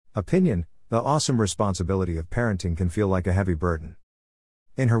Opinion: the awesome responsibility of parenting can feel like a heavy burden.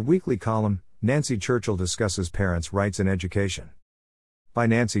 In her weekly column, Nancy Churchill discusses parents' rights in education. By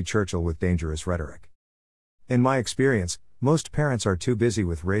Nancy Churchill with Dangerous Rhetoric. In my experience, most parents are too busy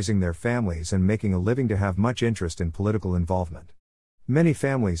with raising their families and making a living to have much interest in political involvement. Many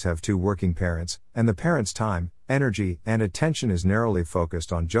families have two working parents, and the parents' time, energy, and attention is narrowly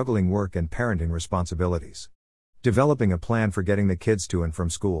focused on juggling work and parenting responsibilities. Developing a plan for getting the kids to and from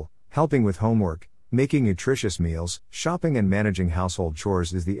school, helping with homework, making nutritious meals, shopping and managing household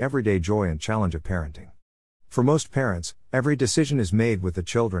chores is the everyday joy and challenge of parenting. For most parents, every decision is made with the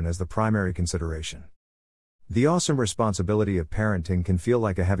children as the primary consideration. The awesome responsibility of parenting can feel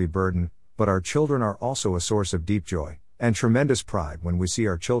like a heavy burden, but our children are also a source of deep joy and tremendous pride when we see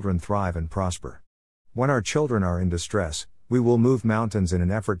our children thrive and prosper. When our children are in distress, we will move mountains in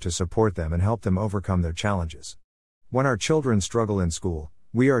an effort to support them and help them overcome their challenges. When our children struggle in school,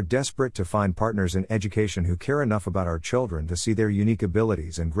 we are desperate to find partners in education who care enough about our children to see their unique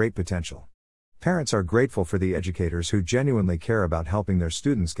abilities and great potential. Parents are grateful for the educators who genuinely care about helping their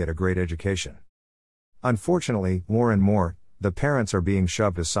students get a great education. Unfortunately, more and more, the parents are being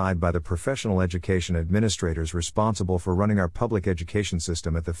shoved aside by the professional education administrators responsible for running our public education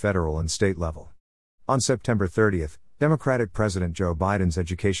system at the federal and state level. On September 30th, Democratic President Joe Biden's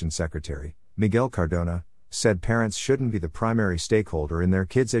Education Secretary, Miguel Cardona, said parents shouldn't be the primary stakeholder in their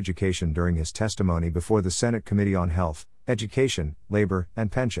kids' education during his testimony before the Senate Committee on Health, Education, Labor,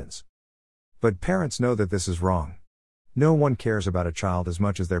 and Pensions. But parents know that this is wrong. No one cares about a child as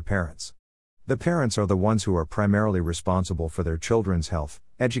much as their parents. The parents are the ones who are primarily responsible for their children's health,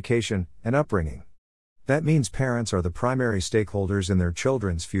 education, and upbringing. That means parents are the primary stakeholders in their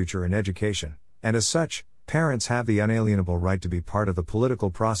children's future and education, and as such, parents have the unalienable right to be part of the political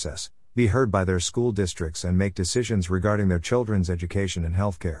process, be heard by their school districts and make decisions regarding their children's education and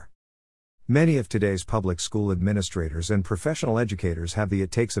healthcare. Many of today's public school administrators and professional educators have the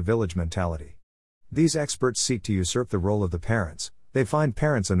 "it takes a village" mentality. These experts seek to usurp the role of the parents. They find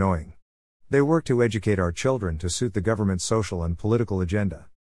parents annoying. They work to educate our children to suit the government's social and political agenda.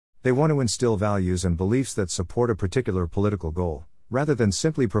 They want to instill values and beliefs that support a particular political goal, rather than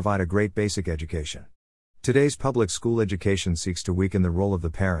simply provide a great basic education. Today's public school education seeks to weaken the role of the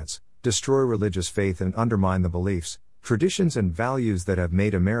parents, destroy religious faith and undermine the beliefs, traditions and values that have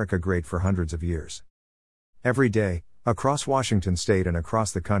made America great for hundreds of years. Every day, across Washington state and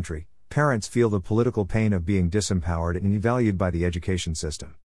across the country, parents feel the political pain of being disempowered and devalued by the education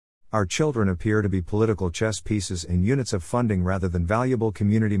system. Our children appear to be political chess pieces in units of funding rather than valuable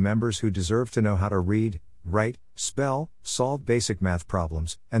community members who deserve to know how to read, write, spell, solve basic math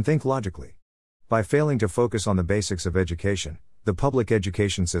problems, and think logically. By failing to focus on the basics of education, the public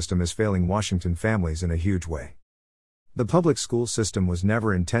education system is failing Washington families in a huge way. The public school system was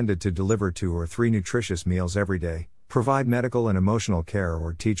never intended to deliver 2 or 3 nutritious meals every day, provide medical and emotional care,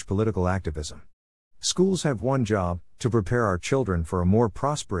 or teach political activism. Schools have one job: to prepare our children for a more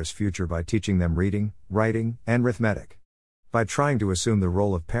prosperous future by teaching them reading, writing, and arithmetic. By trying to assume the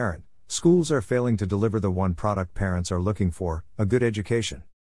role of parent, schools are failing to deliver the one product parents are looking for: a good education.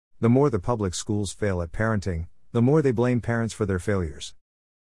 The more the public schools fail at parenting, the more they blame parents for their failures.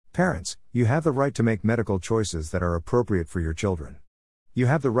 Parents, you have the right to make medical choices that are appropriate for your children. You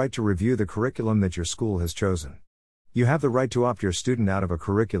have the right to review the curriculum that your school has chosen. You have the right to opt your student out of a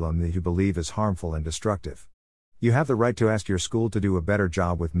curriculum that you believe is harmful and destructive. You have the right to ask your school to do a better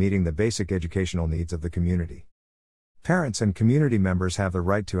job with meeting the basic educational needs of the community. Parents and community members have the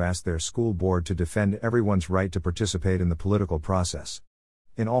right to ask their school board to defend everyone's right to participate in the political process.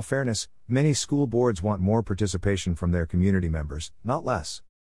 In all fairness, many school boards want more participation from their community members, not less.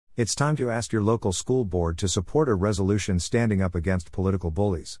 It's time to ask your local school board to support a resolution standing up against political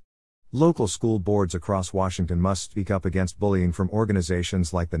bullies. Local school boards across Washington must speak up against bullying from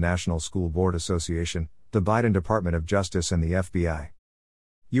organizations like the National School Board Association, the Biden Department of Justice, and the FBI.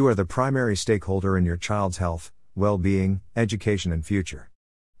 You are the primary stakeholder in your child's health, well-being, education, and future.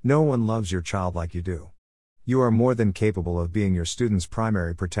 No one loves your child like you do. You are more than capable of being your student's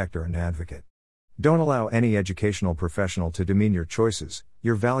primary protector and advocate. Don't allow any educational professional to demean your choices,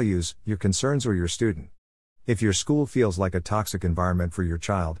 your values, your concerns, or your student. If your school feels like a toxic environment for your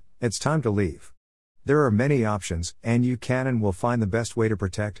child, it's time to leave. There are many options, and you can and will find the best way to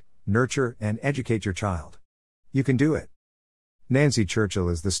protect, nurture, and educate your child. You can do it. Nancy Churchill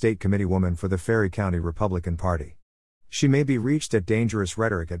is the state committeewoman for the Ferry County Republican Party. She may be reached at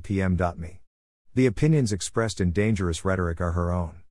dangerousrhetoric@pm.me. The opinions expressed in Dangerous Rhetoric are her own.